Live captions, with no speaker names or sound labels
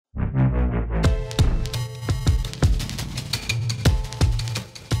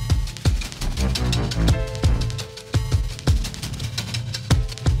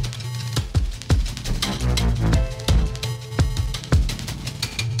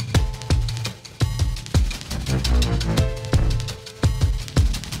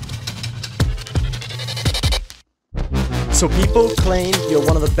So people claim you're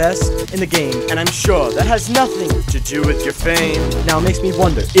one of the best in the game, and I'm sure that has nothing to do with your fame. Now it makes me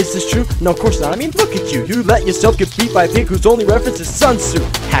wonder, is this true? No, of course not. I mean, look at you. You let yourself get beat by a pig whose only reference is Sun Tzu.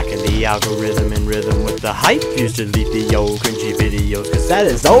 Hacking the algorithm in rhythm with the hype. Used to delete the old cringy videos, cause that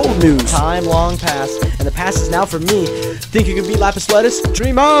is old news. Time long past, and the past is now for me. Think you can beat Lapis Lettuce?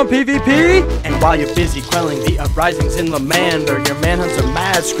 Dream on PvP! And while you're busy quelling the uprisings in Lamander, your manhunts are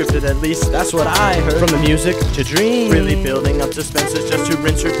mad scripted, at least that's what I heard. From the music to Dream, really building up suspenses just to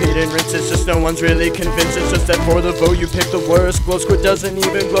rinse, repeat, and rinse. It's just no one's really convinced. It's just that for the vote you pick the worst. Glow squid doesn't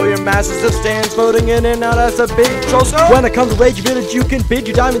even glow. Your masses of stands voting in and out as a big troll. So when it comes to Rage Village, you can bid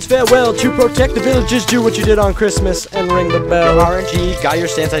your diamonds farewell. To protect the villages, do what you did on Christmas and ring the bell. Your RNG got your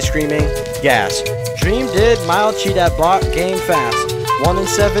stance screaming gas. Dream did mild cheat at bot game fast. 1 in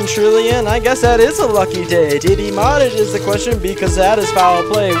 7 trillion, I guess that is a lucky day. Did he mod it is the question, because that is foul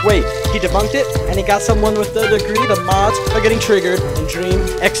play. Wait, he debunked it, and he got someone with the degree. The mods are getting triggered in Dream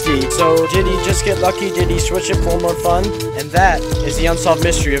XD. So did he just get lucky? Did he switch it for more fun? And that is the unsolved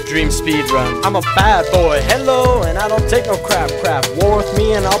mystery of Dream Speedrun. I'm a bad boy, hello, and I don't take no crap. War with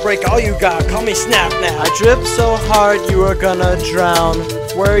me and I'll break all you got. Call me SapNap. I drip so hard you are gonna drown.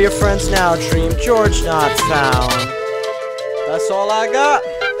 Where are your friends now, Dream? GeorgeNotFound. That's all I got.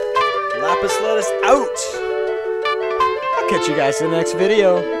 Lapis Lettuce out. I'll catch you guys in the next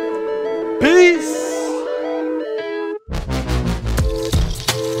video. Peace.